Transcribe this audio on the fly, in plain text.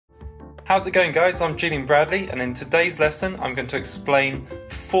How's it going, guys? I'm Julian Bradley, and in today's lesson I'm going to explain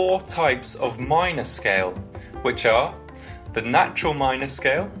 4 types of minor scale, which are the natural minor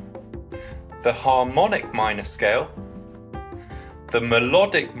scale, the harmonic minor scale, the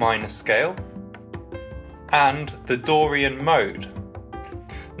melodic minor scale, and the Dorian mode.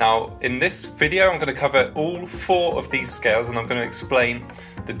 Now, in this video I'm going to cover all 4 of these scales, and I'm going to explain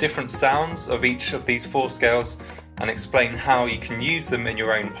the different sounds of each of these 4 scales and explain how you can use them in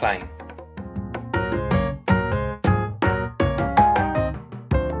your own playing.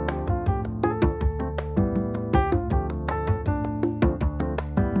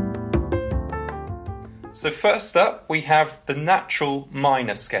 So first up, we have the natural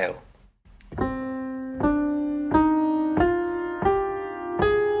minor scale.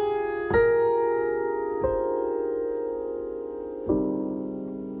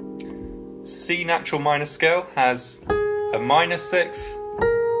 C natural minor scale has a minor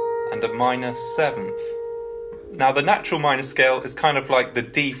 6th and a minor 7th. Now, the natural minor scale is kind of like the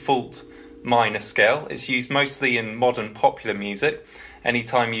default minor scale. It's used mostly in modern popular music.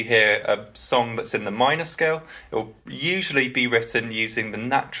 Anytime you hear a song that's in the minor scale, it will usually be written using the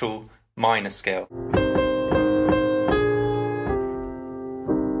natural minor scale.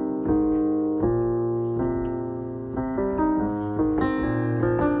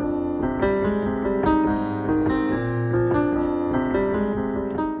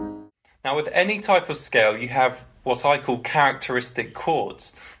 Now, with any type of scale, you have what I call characteristic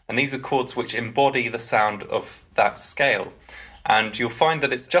chords, and these are chords which embody the sound of that scale. And you'll find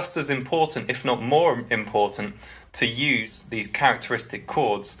that it's just as important, if not more important, to use these characteristic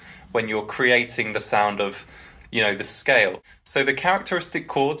chords when you're creating the sound of, the scale. So the characteristic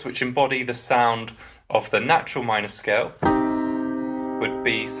chords which embody the sound of the natural minor scale would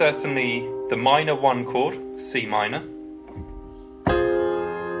be certainly the minor 1 chord, C minor,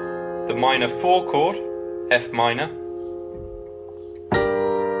 the minor 4 chord, F minor,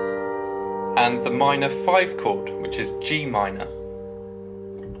 and the minor 5 chord, which is G minor.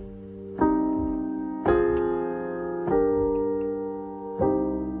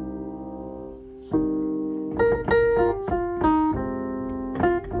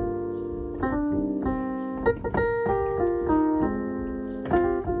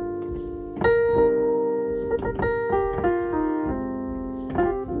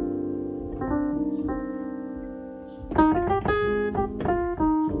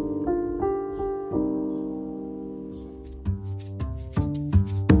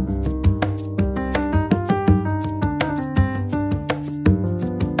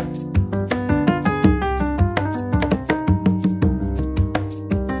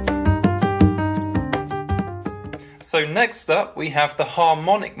 So next up, we have the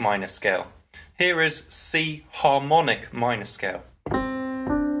harmonic minor scale. Here is C harmonic minor scale.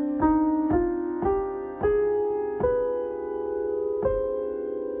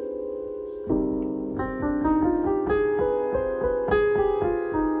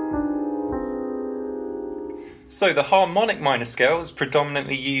 So the harmonic minor scale is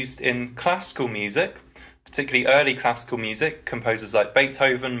predominantly used in classical music, particularly early classical music. Composers like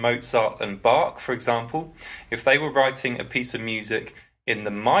Beethoven, Mozart and Bach, for example, if they were writing a piece of music in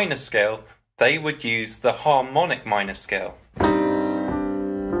the minor scale, they would use the harmonic minor scale.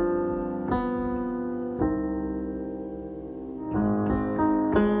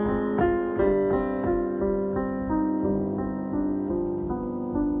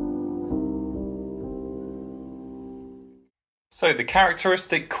 So the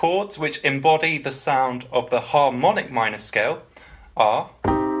characteristic chords which embody the sound of the harmonic minor scale are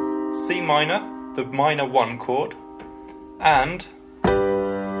C minor, the minor 1 chord, and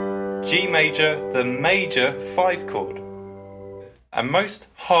G major, the major 5 chord. And most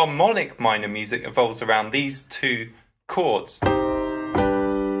harmonic minor music revolves around these 2 chords.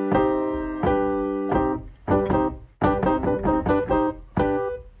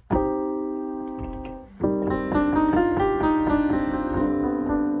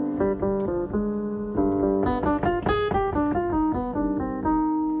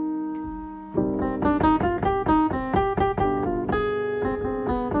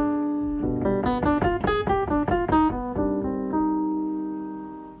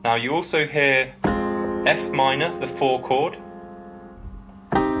 Now you also hear F minor, the 4 chord,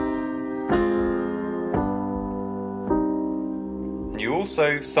 and you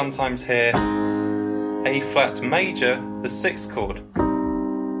also sometimes hear A flat major, the 6 chord.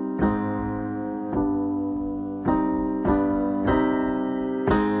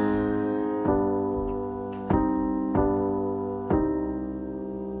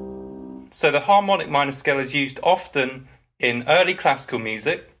 So the harmonic minor scale is used often in early classical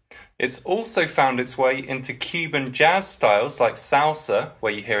music. It's also found its way into Cuban jazz styles like salsa,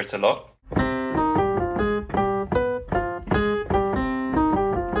 where you hear it a lot.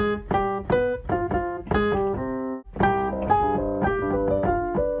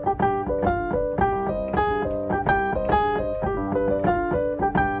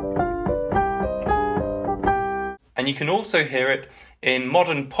 And you can also hear it in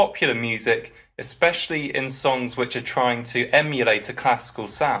modern popular music, especially in songs which are trying to emulate a classical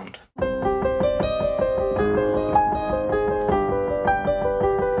sound.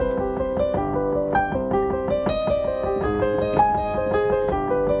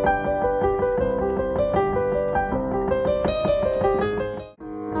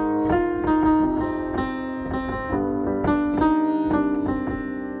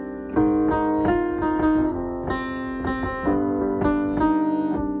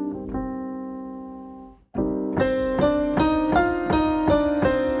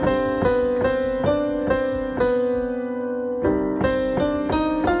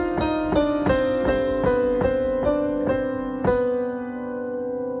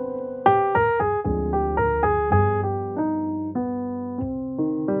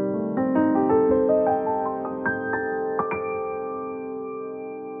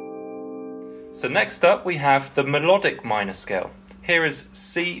 So next up we have the melodic minor scale. Here is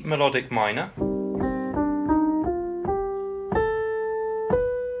C melodic minor.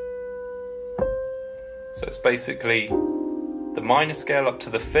 So it's basically the minor scale up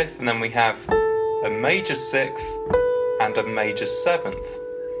to the fifth, and then we have a major sixth and a major seventh.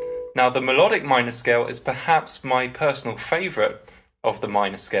 Now the melodic minor scale is perhaps my personal favourite of the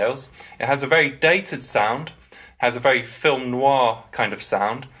minor scales. It has a very dated sound, has a very film noir kind of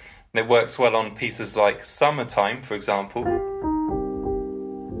sound, and it works well on pieces like Summertime, for example.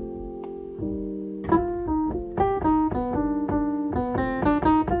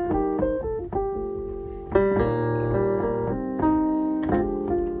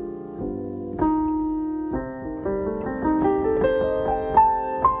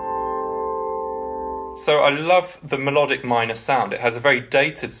 So I love the melodic minor sound. It has a very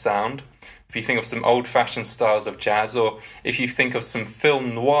dated sound. If you think of some old-fashioned styles of jazz, or if you think of some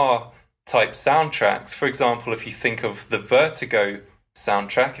film noir type soundtracks, for example, if you think of the Vertigo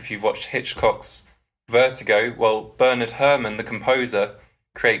soundtrack, if you've watched Hitchcock's Vertigo, well, Bernard Herrmann, the composer,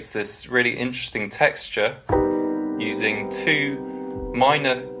 creates this really interesting texture using two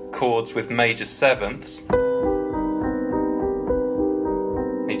minor chords with major sevenths.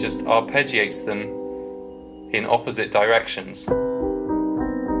 He just arpeggiates them in opposite directions.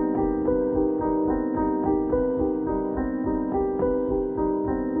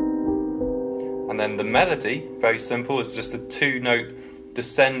 And then the melody, very simple, is just a two-note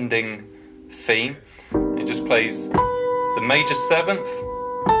descending theme. It just plays the major seventh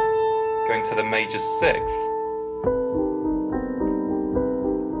going to the major sixth.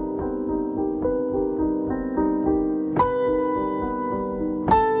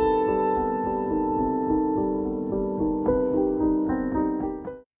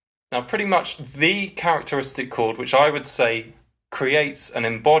 Now, pretty much the characteristic chord which I would say creates and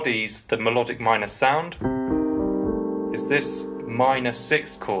embodies the melodic minor sound is this minor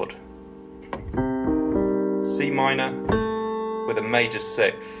sixth chord. C minor with a major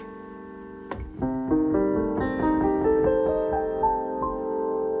sixth.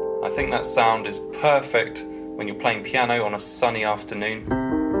 I think that sound is perfect when you're playing piano on a sunny afternoon.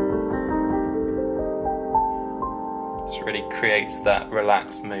 Just really creates that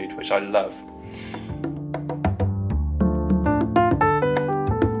relaxed mood, which I love.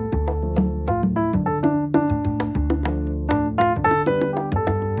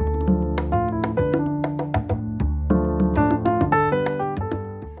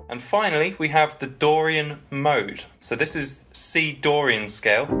 And finally, we have the Dorian mode. So this is C Dorian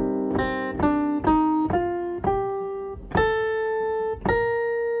scale.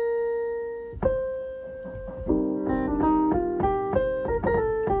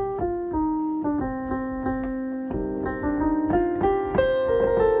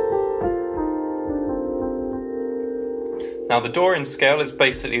 Now the Dorian scale is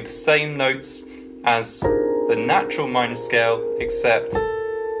basically the same notes as the natural minor scale, except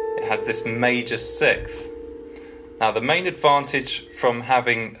it has this major sixth. Now the main advantage from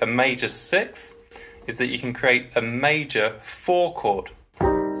having a major sixth is that you can create a major four chord.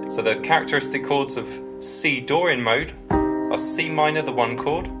 So the characteristic chords of C Dorian mode are C minor, the one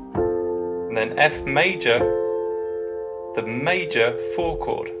chord, and then F major, the major four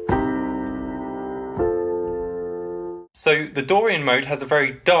chord. So the Dorian mode has a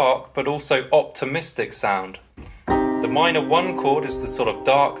very dark but also optimistic sound. The minor 1 chord is the sort of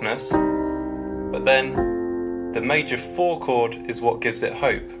darkness, but then the major 4 chord is what gives it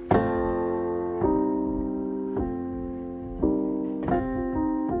hope.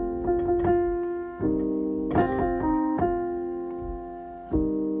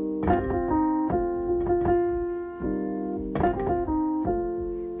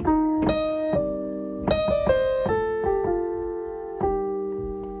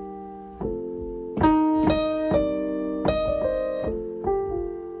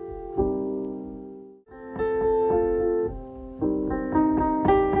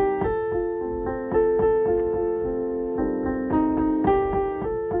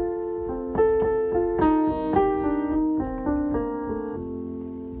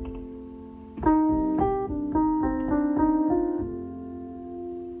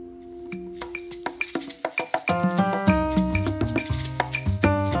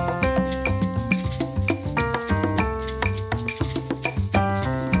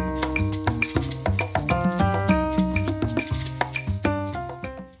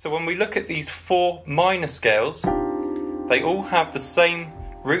 So when we look at these 4 minor scales, they all have the same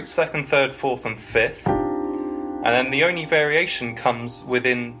root, 2nd, 3rd, 4th and 5th, and then the only variation comes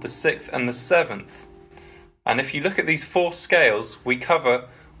within the 6th and the 7th. And if you look at these 4 scales, we cover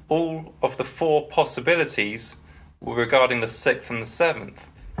all of the 4 possibilities regarding the 6th and the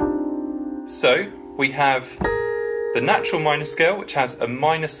 7th. So we have the natural minor scale, which has a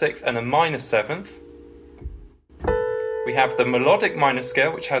minor 6th and a minor 7th. We have the melodic minor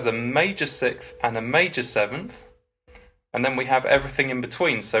scale, which has a major 6th and a major 7th. And then we have everything in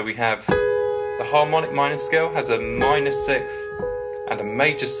between. So we have the harmonic minor scale has a minor 6th and a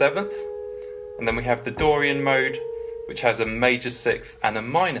major 7th. And then we have the Dorian mode, which has a major 6th and a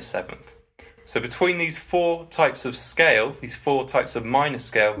minor 7th. So between these 4 types of scale, these 4 types of minor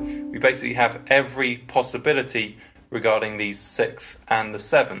scale, we basically have every possibility regarding these 6th and the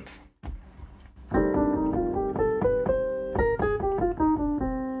 7th.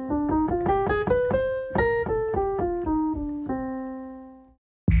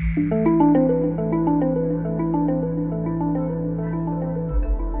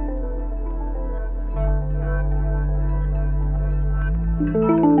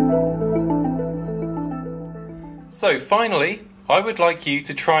 So finally, I would like you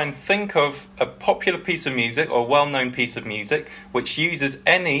to try and think of a popular piece of music or well-known piece of music which uses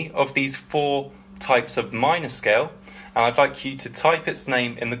any of these 4 types of minor scale, and I'd like you to type its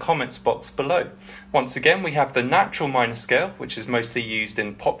name in the comments box below. Once again, we have the natural minor scale, which is mostly used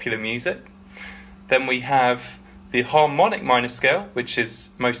in popular music. Then we have the harmonic minor scale, which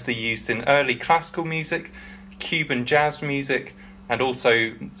is mostly used in early classical music, Cuban jazz music, and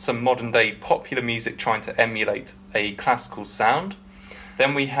also some modern day popular music trying to emulate a classical sound.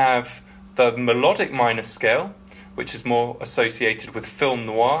 Then we have the melodic minor scale, which is more associated with film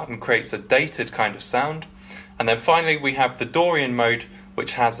noir and creates a dated kind of sound. And then finally we have the Dorian mode,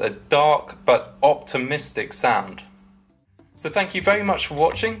 which has a dark but optimistic sound. So thank you very much for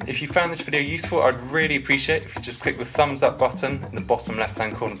watching. If you found this video useful, I'd really appreciate it if you just click the thumbs up button in the bottom left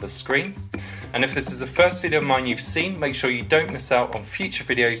hand corner of the screen. And if this is the first video of mine you've seen, make sure you don't miss out on future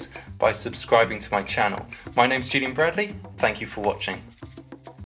videos by subscribing to my channel. My name's Julian Bradley. Thank you for watching.